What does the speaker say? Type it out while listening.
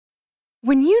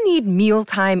When you need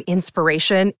mealtime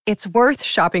inspiration, it's worth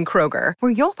shopping Kroger,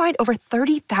 where you'll find over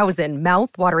 30,000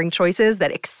 mouth-watering choices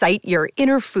that excite your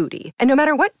inner foodie. And no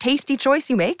matter what tasty choice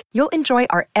you make, you'll enjoy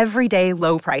our everyday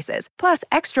low prices, plus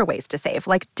extra ways to save,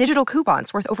 like digital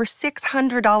coupons worth over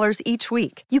 $600 each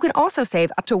week. You can also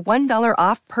save up to $1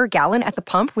 off per gallon at the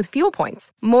pump with fuel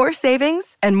points. More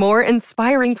savings and more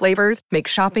inspiring flavors make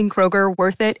shopping Kroger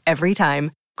worth it every time.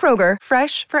 Kroger,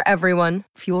 fresh for everyone.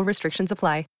 Fuel restrictions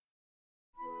apply.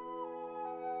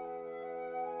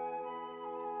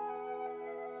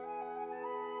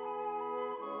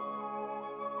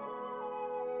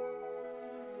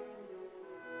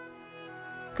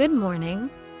 Good morning.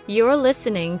 You're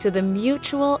listening to the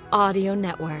Mutual Audio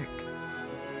Network.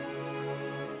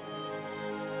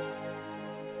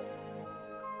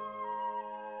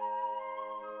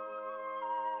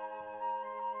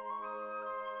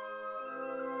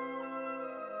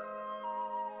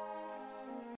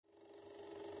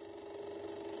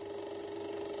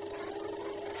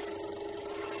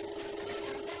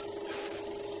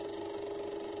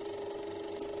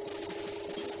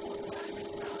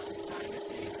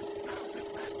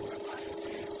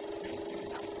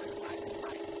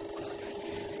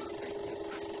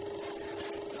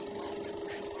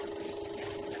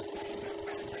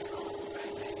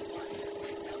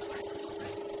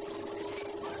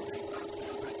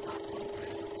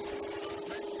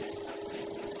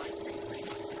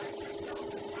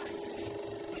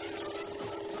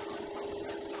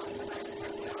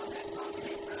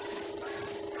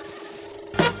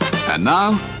 And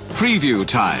now, preview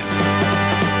time.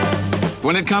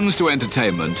 When it comes to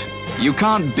entertainment, you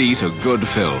can't beat a good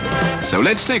film. So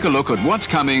let's take a look at what's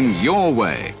coming your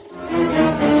way.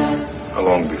 How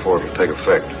long before it'll take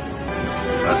effect?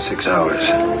 About 6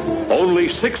 hours. Only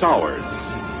 6 hours.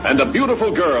 And a beautiful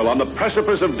girl on the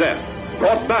precipice of death,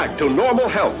 brought back to normal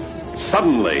health,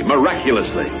 suddenly,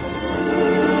 miraculously.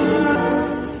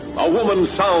 A woman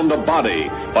sound of body,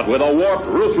 but with a warped,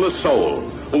 ruthless soul,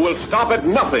 who will stop at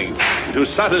nothing to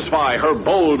satisfy her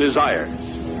bold desires.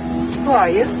 Who are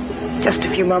you? Just a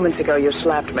few moments ago you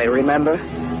slapped me, remember? You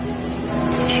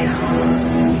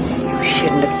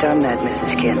shouldn't have done that,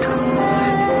 Mrs. Kendall.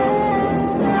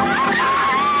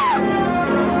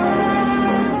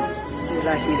 You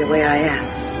like me the way I am,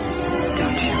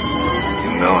 don't you?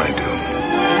 You know I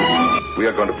do. We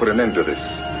are going to put an end to this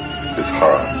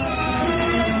horror.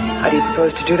 How do you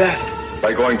propose to do that?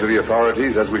 By going to the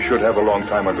authorities, as we should have a long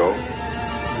time ago.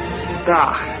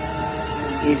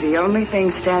 He's the only thing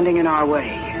standing in our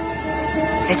way.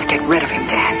 Let's get rid of him,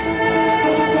 Dan.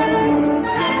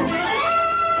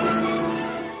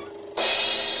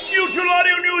 Mutual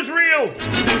Audio Newsreel!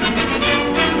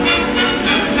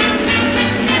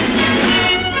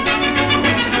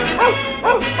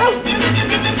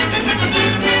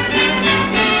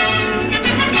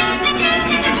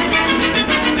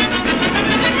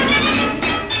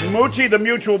 Moochie the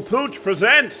Mutual Pooch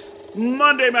presents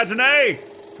Monday Matinee,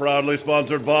 proudly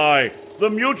sponsored by the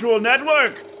Mutual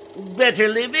Network. Better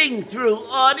living through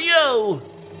audio.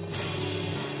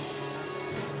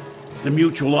 The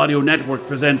Mutual Audio Network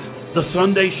presents the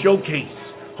Sunday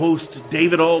Showcase. Host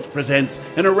David Alt presents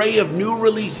an array of new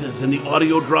releases in the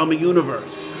audio drama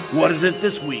universe. What is it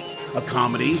this week? A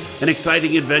comedy, an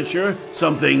exciting adventure,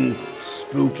 something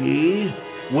spooky?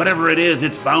 Whatever it is,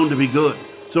 it's bound to be good.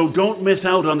 So don't miss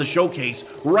out on the showcase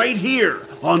right here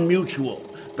on Mutual.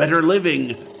 Better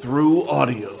living through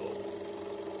audio.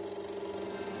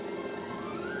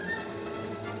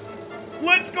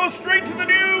 Let's go straight to the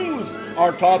news.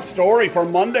 Our top story for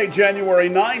Monday, January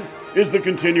 9th is the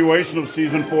continuation of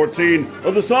Season 14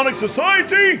 of the Sonic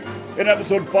Society. In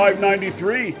episode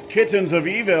 593, Kittens of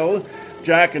Evil,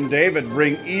 Jack and David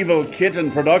bring Evil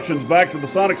Kitten Productions back to the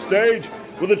Sonic stage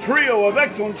with a trio of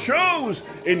excellent shows,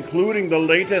 including the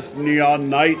latest Neon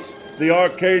Knights, The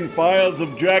Arcane Files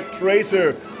of Jack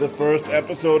Tracer, the first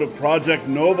episode of Project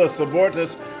Nova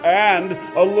Subortus, and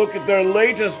a look at their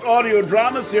latest audio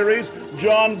drama series,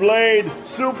 John Blade,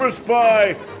 Super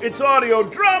Spy. It's audio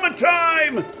drama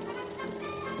time!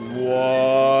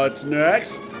 What's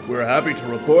next? We're happy to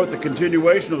report the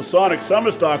continuation of Sonic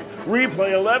Summerstock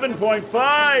Replay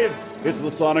 11.5. It's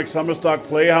the Sonic Summerstock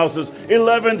Playhouse's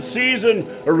 11th season,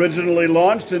 originally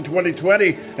launched in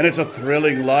 2020, and it's a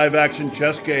thrilling live-action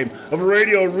chess game of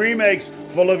radio remakes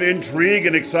full of intrigue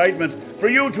and excitement for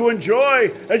you to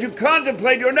enjoy as you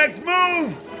contemplate your next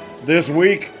move. This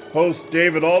week, host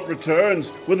David Alt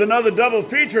returns with another double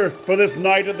feature for this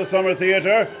night at the Summer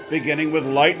Theater, beginning with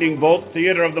Lightning Bolt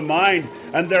Theater of the Mind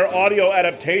and their audio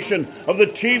adaptation of the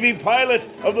TV pilot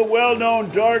of the well-known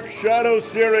Dark Shadow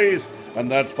series. And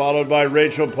that's followed by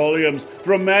Rachel Pulliam's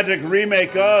dramatic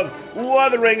remake of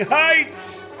Wuthering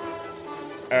Heights.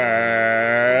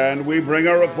 And we bring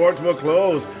our report to a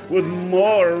close with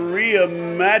more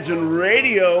Reimagine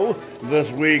Radio.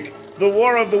 This week, The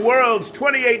War of the Worlds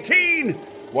 2018.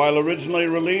 While originally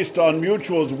released on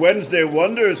Mutual's Wednesday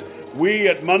Wonders, we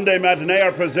at Monday Matinee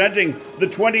are presenting the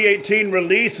 2018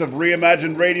 release of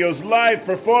Reimagine Radio's live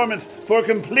performance For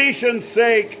Completion's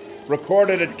Sake,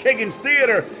 recorded at Kiggins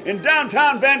Theatre in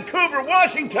downtown Vancouver,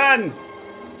 Washington.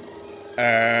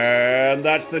 And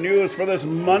that's the news for this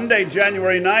Monday,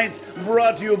 January 9th,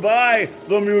 brought to you by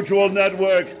the Mutual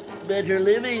Network. Better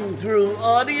living through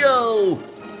audio.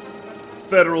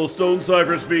 Federal Stone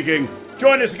Cipher speaking.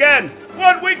 Join us again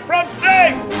 1 week from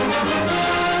today.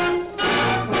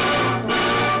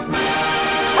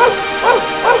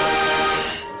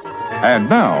 And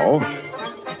now,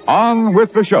 on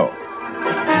with the show.